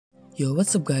Yo,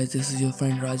 what's up guys, this is your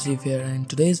friend Rajeev here, and in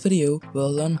today's video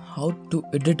we'll learn how to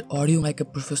edit audio like a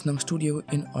professional studio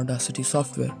in Audacity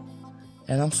software.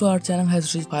 And also our channel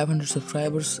has reached 500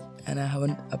 subscribers and I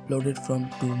haven't uploaded from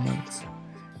 2 months.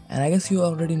 And I guess you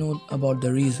already know about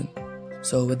the reason.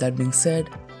 So with that being said,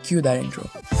 cue that intro.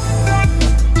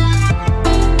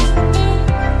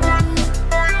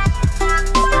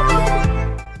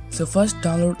 So first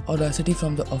download Audacity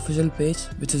from the official page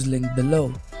which is linked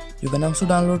below. You can also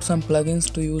download some plugins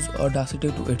to use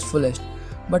Audacity to its fullest,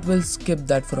 but we'll skip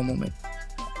that for a moment.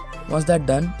 Once that's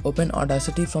done, open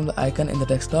Audacity from the icon in the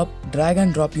desktop, drag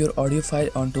and drop your audio file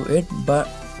onto it, but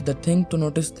the thing to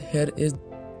notice here is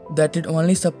that it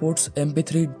only supports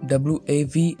MP3,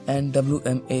 WAV and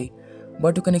WMA,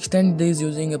 but you can extend these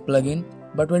using a plugin,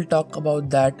 but we'll talk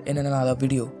about that in another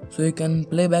video. So you can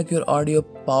play back your audio,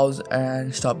 pause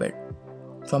and stop it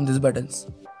from these buttons.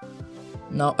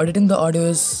 Now editing the audio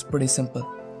is pretty simple.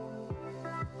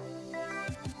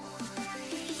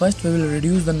 First we will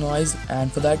reduce the noise, and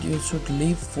for that you should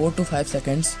leave 4 to 5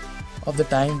 seconds of the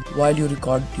time while you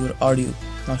record your audio.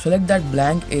 Now select that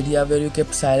blank area where you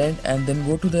kept silent and then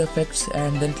go to the effects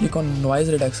and then click on noise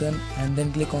reduction and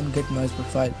then click on get noise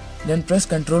profile. Then press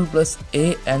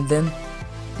Ctrl+A and then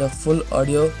the full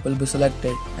audio will be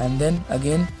selected, and then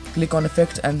again click on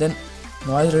effects and then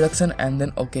noise reduction and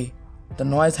then OK. The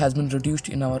noise has been reduced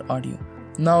in our audio.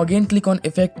 Now again click on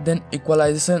effect, then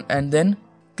equalization and then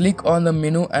click on the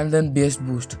menu and then bass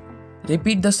boost.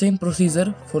 Repeat the same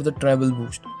procedure for the treble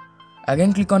boost.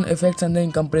 Again click on effects and then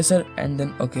compressor and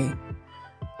then OK.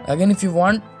 Again, if you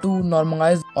want to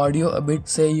normalize audio a bit,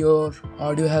 say your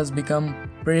audio has become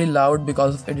pretty loud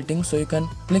because of editing, so you can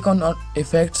click on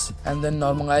effects and then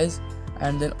normalize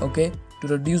and then OK to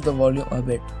reduce the volume a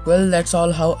bit. Well, that's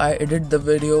all how I edit the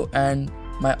video and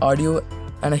my audio,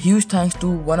 and a huge thanks to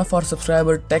one of our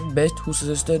subscriber TechBest who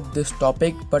suggested this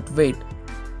topic. But wait,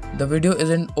 the video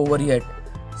isn't over yet.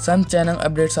 Some channel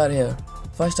updates are here.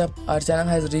 First up, our channel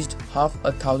has reached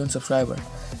 1,000 subscribers,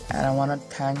 and I wanna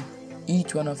thank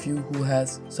each one of you who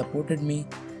has supported me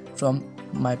from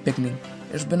my beginning.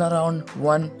 It's been around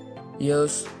 1 year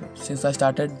since I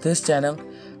started this channel.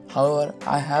 However,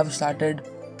 I have started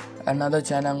another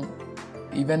channel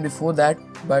even before that,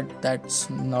 but that's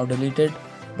now deleted.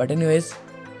 But anyways,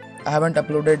 I haven't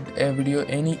uploaded a video,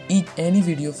 any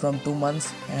video from 2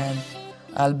 months, and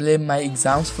I'll blame my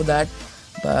exams for that.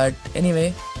 But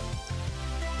anyway,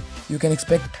 you can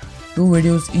expect 2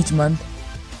 videos each month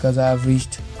because I have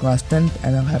reached class 10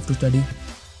 and I'll have to study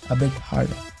a bit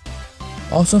harder.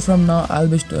 Also from now I'll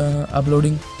be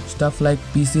uploading stuff like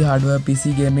PC hardware,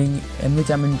 PC gaming, in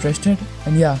which I'm interested.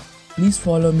 And yeah, please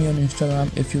follow me on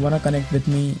Instagram if you wanna connect with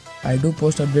me. I do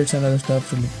post updates and other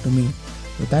stuff related to me.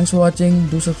 So thanks for watching,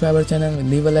 do subscribe our channel,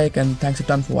 leave a like, and thanks a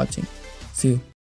ton for watching. See you.